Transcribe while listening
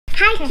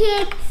Hi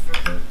kids.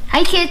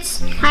 Hi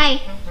kids.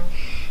 Hi.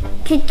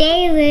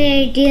 Today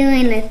we're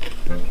doing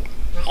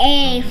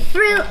a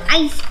fruit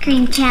ice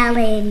cream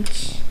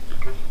challenge.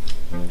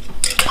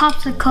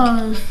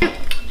 Popsicles.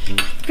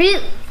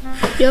 Fruit.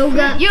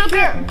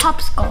 Yogurt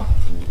popsicle.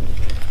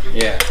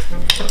 Yeah.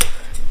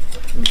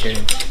 Okay.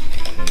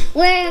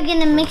 We're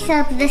gonna mix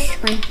up this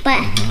one,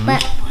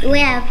 but we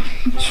have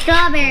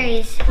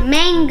strawberries,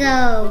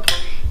 mango,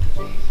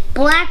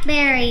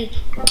 blackberry,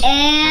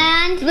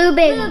 and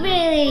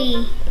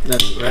blueberry.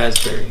 That's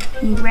raspberry.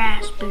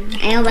 Raspberry.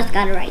 I almost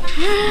got it right.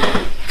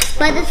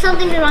 But there's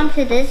something wrong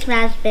to this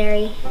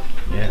raspberry.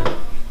 Yeah.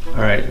 All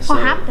right. So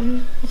What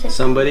happened?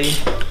 somebody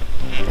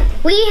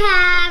We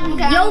have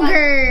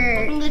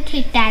yogurt. I'm gonna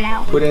take that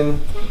out. put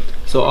in.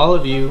 So all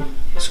of you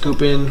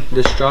scoop in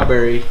the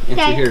strawberry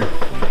into Okay. here.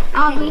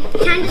 Aubrey,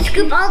 Time to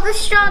scoop all the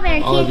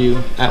strawberry. All of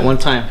you at one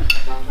time.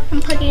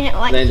 I'm putting it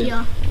right Landon,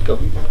 here. go.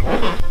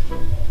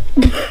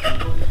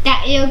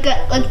 That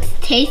yogurt looks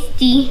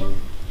tasty.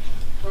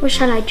 What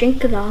should I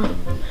drink it all?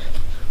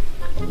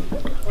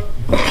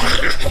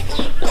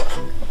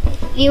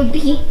 You'll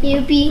be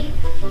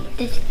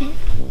this bit.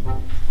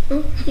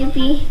 You'll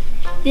be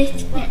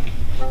this bit.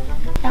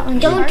 That one.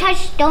 Don't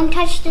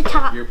touch the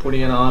top. You're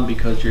putting it on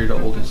because you're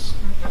the oldest.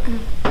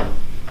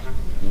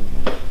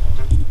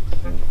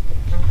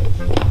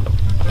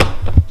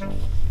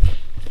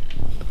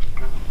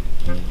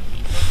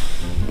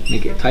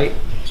 Make it tight.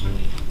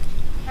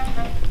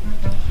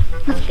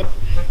 That's good.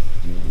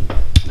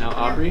 Now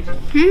Aubrey,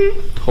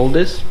 hold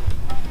this.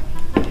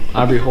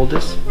 Aubrey, hold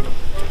this.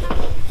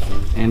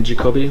 And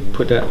Jacoby,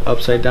 put that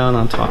upside down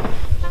on top.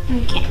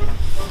 Okay.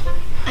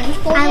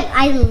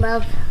 I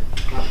love.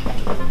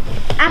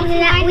 After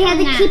that, we have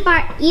to keep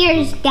our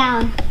ears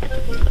down.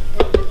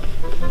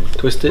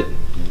 Twist it.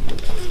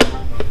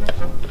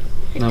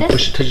 Now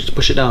this?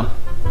 push it down.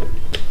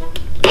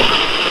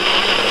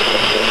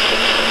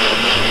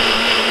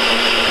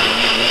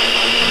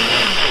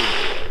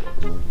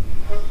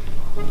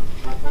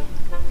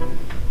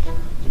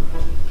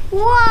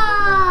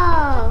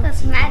 Whoa!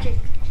 That's magic.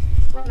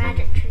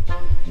 Magic trick.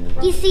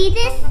 You see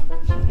this?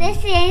 This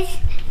is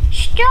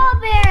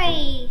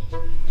strawberry.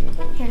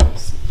 Here it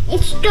is.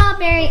 It's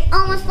strawberry,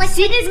 almost like.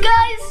 See this,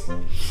 guys?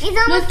 It's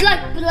almost Looks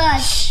like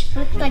blush.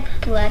 Looks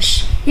like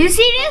blush. You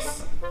see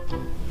this?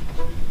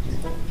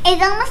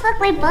 It's almost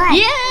like blood.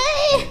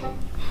 Yay!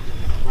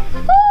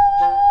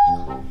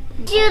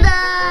 Do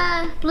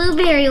the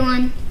blueberry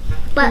one,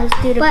 but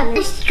Let's do the but blue.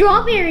 it's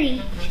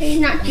strawberry. Should you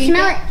not do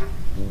Smell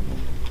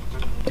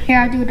it. Here,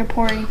 I'll do the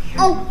pouring.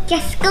 Oh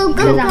yes, go go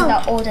Because I'm go.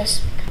 the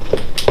oldest.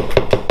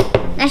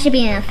 That should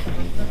be enough.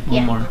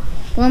 One more.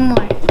 One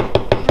more.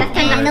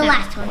 And the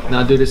last one.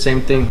 Now do the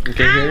same thing.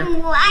 Okay, here.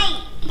 I'm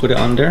white. Put it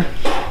under.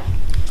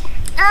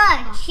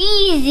 Ah,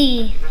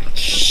 cheesy.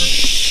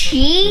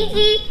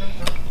 Cheesy.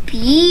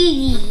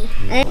 Peasy.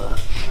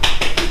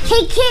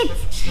 Hey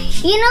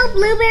kids, you know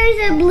blueberries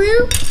are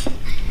blue?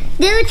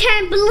 They would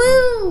turn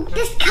blue.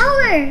 This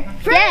color.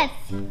 Yes.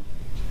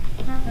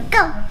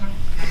 Go.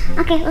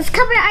 Okay, let's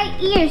cover our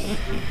ears.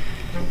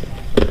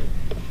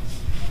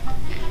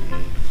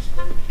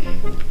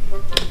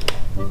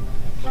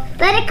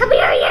 Let it cover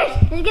your ears.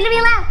 It's gonna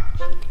be loud.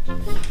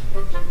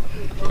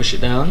 Push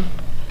it down.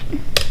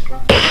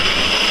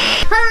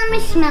 Hold on, let me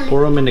smell it.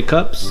 Pour them in the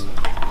cups,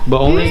 but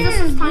only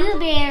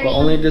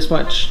Blueberry. this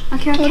much.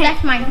 Okay, okay.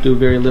 That's mine. Do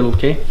very little,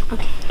 okay?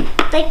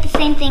 Like the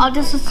same thing. Oh,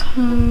 this is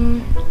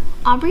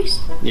Aubrey's?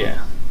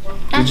 Yeah.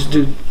 Just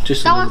do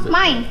just a That little one's bit.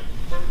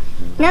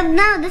 mine.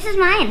 No, this is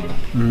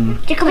mine.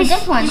 Jacoby,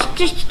 this one.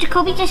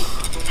 Jacoby just.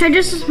 Here,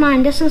 this is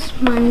mine. This is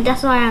mine.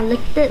 That's why I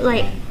licked it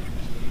like.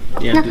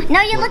 Yeah. No, do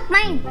no, you look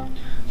mine.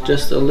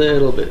 just a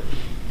little bit.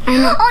 Oh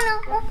no,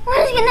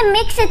 we're gonna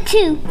mix it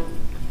too.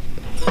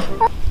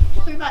 What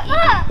about you?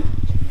 Ah,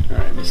 All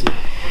right, let me see.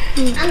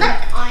 and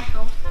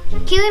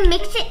look, can we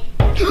mix it?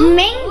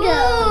 Mango.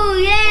 Oh,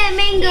 yeah,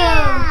 mango.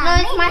 Yeah,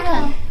 no, it's my mango.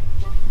 turn.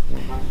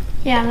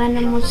 Yeah,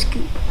 Landon will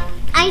scoop.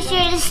 I'm sure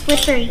it is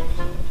slippery.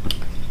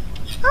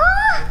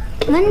 Ah,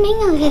 one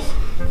mango is.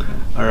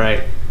 All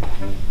right.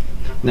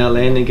 Now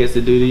Landon gets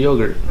to do the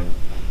yogurt.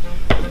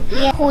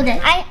 Yeah. Hold it.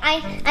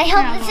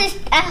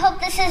 I hope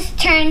this is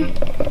turned.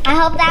 I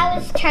hope that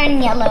was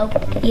turned yellow.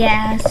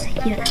 Yes,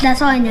 yeah.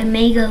 That's why the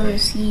mango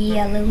is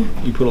yellow.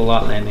 You put a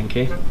lot, Landon,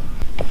 okay?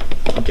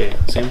 Okay,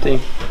 same thing.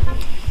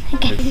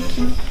 Okay.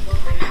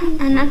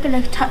 I'm not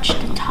gonna touch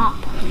the top.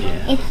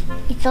 Yeah.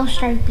 It's so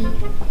sharpy.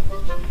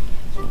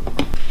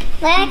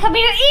 Let it cover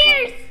your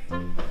ears.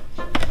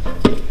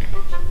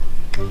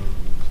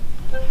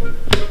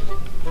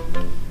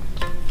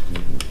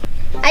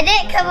 I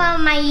didn't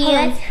cover my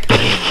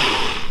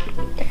ears.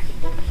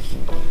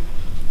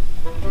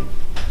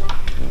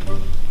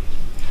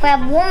 We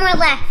have one more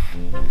left.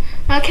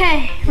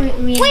 Okay.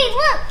 Wait,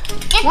 look!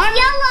 It's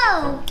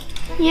yellow.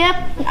 Yep,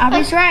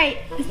 Aubrey's right.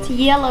 It's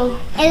yellow.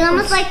 It's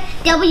almost like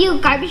W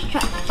garbage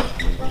truck.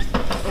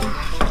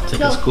 It's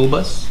like a school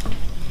bus.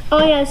 Oh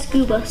yeah,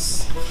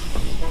 scubas.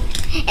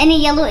 And a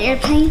yellow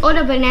airplane. Oh,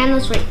 the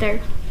banana's right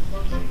there.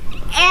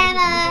 And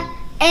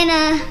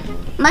a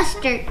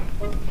Mustard.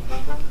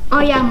 Oh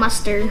yeah,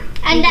 mustard.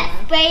 And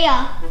that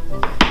sprayer.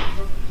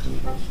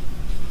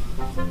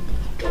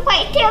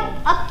 Right there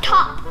up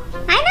top.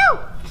 I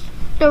know.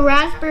 The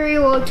raspberry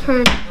will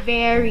turn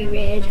very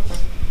red.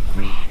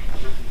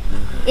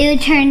 It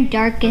would turn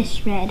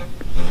darkest red.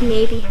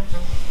 Maybe.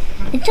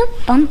 It's so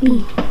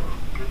bumpy.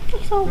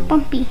 It's so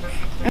bumpy.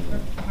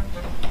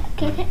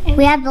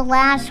 We have the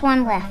last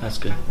one left. That's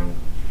good.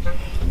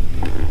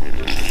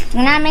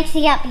 We're not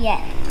mixing up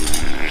yet.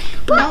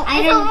 But No, I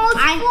it's don't- almost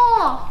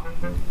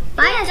full.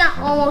 Mine's not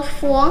almost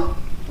full.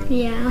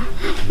 Yeah.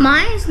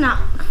 Mine's not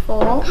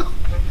full.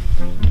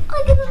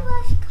 Look at the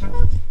last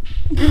color.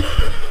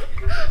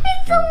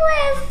 It's the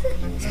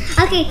last.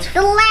 Okay,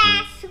 the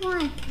last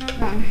one.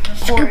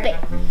 Scoop it.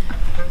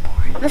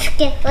 Let's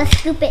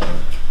scoop it.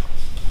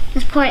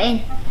 Let's pour it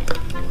in.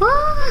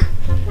 Oh,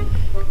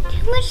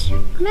 too much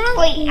milk.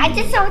 Wait, I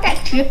just saw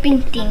that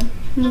dripping thing.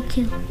 Me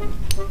too.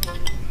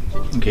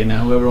 Okay,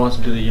 now whoever wants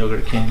to do the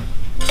yogurt can.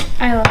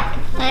 I will.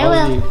 I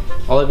will.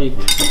 All of you.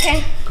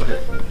 Okay. Go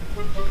ahead.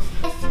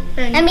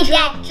 Let me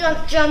jump.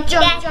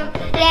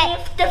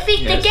 That-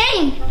 Defeat the Yes.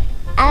 game.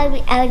 I'll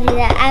do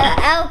that.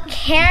 I'll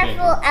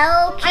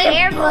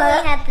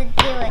carefully have to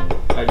do it.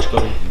 Alright,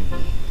 Jacoby.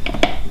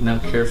 Now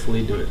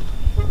carefully do it.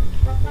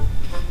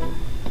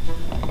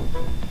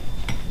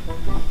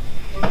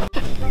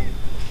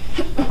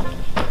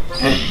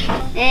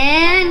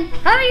 And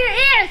cover your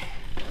ears.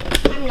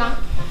 I'm not.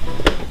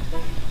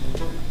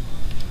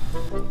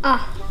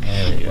 Oh,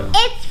 There we go.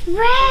 it's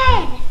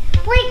red,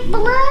 like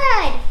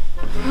blood.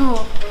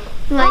 Oh.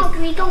 Like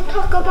we don't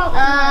talk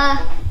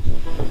about.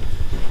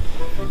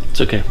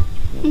 It's okay.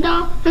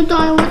 No, I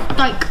thought it was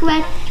like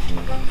red.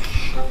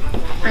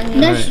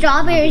 No Alright,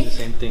 strawberries.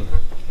 Same thing.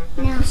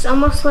 No. It's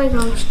almost like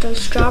the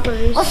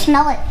strawberries. Let's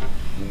smell it.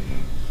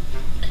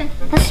 Okay.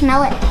 Let's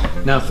smell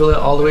it. Now fill it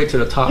all the way to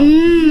the top.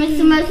 It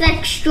smells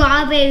like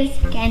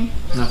strawberries again.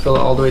 Now fill it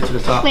all the way to the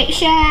top. Wait,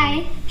 should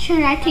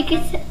I take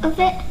a sip of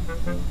it?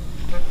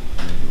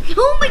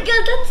 Oh my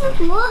god, that's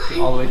a lot.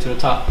 All the way to the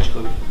top,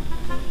 Jacoby.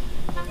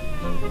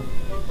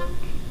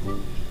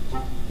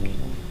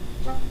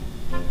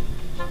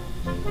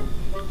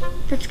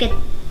 That's good.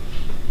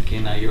 Okay,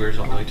 now yours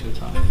all the way to the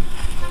top.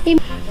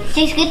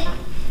 Tastes good.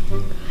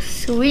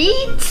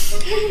 Sweet.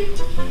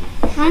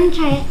 Come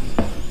try it.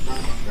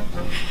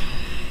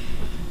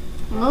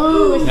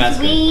 Oh, That's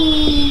good.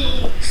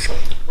 sweet.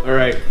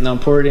 Alright, now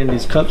pour it in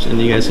these cups and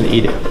you guys can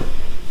eat it.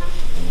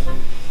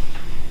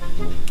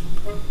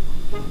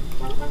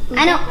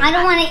 I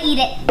don't want to eat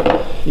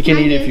it. You can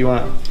eat it if you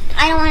want.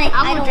 I don't want it.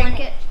 I I don't will want drink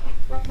it.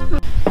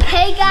 it.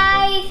 Hey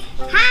guys.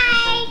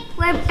 Hi,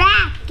 we're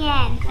back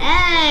again.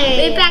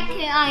 Hey. We're back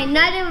to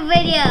another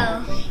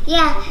video.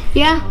 Yeah,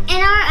 Yeah.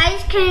 and our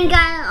ice cream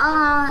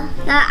got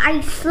the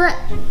ice slip.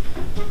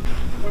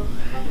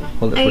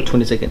 Hold it for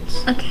 20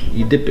 seconds. Okay.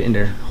 You dip it in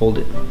there. Hold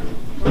it.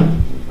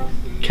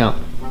 Count.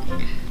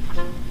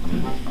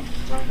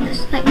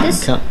 Just like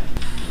this. Count.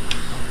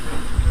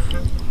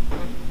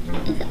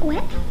 Is it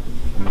wet?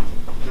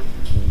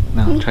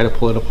 Now try to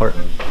pull it apart.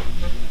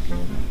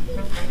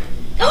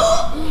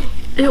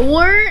 It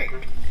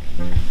worked.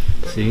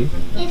 See?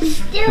 It's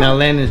still Now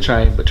Landon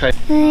try it, but try.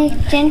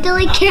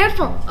 gently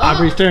careful.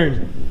 Aubrey's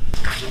turn.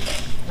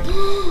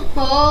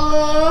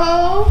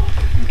 Oh.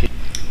 Okay.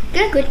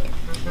 Good.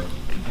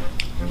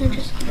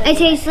 It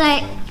tastes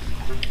like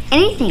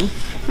anything,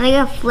 like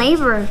a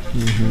flavor.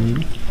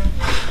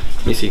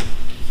 Let me see.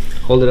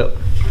 Hold it up.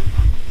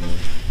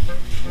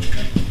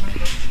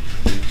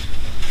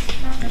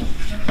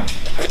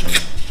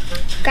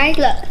 Guys,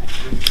 look.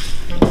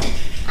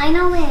 I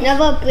know it.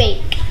 Never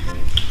break.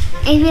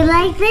 If you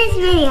like this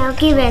video,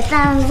 give it a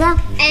thumbs up.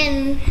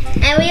 And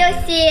we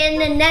will see you in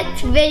the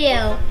next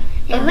video.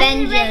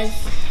 Avengers.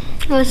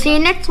 We'll see you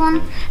next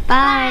one.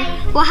 Bye.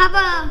 We'll have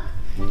a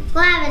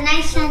We'll have a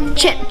nice sun.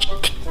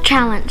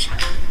 challenge.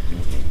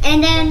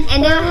 And then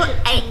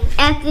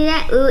after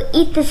that, we'll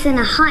eat this in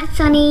a hot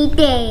sunny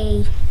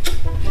day.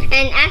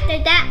 And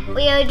after that,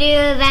 we will do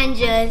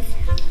Avengers.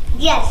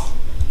 Yes.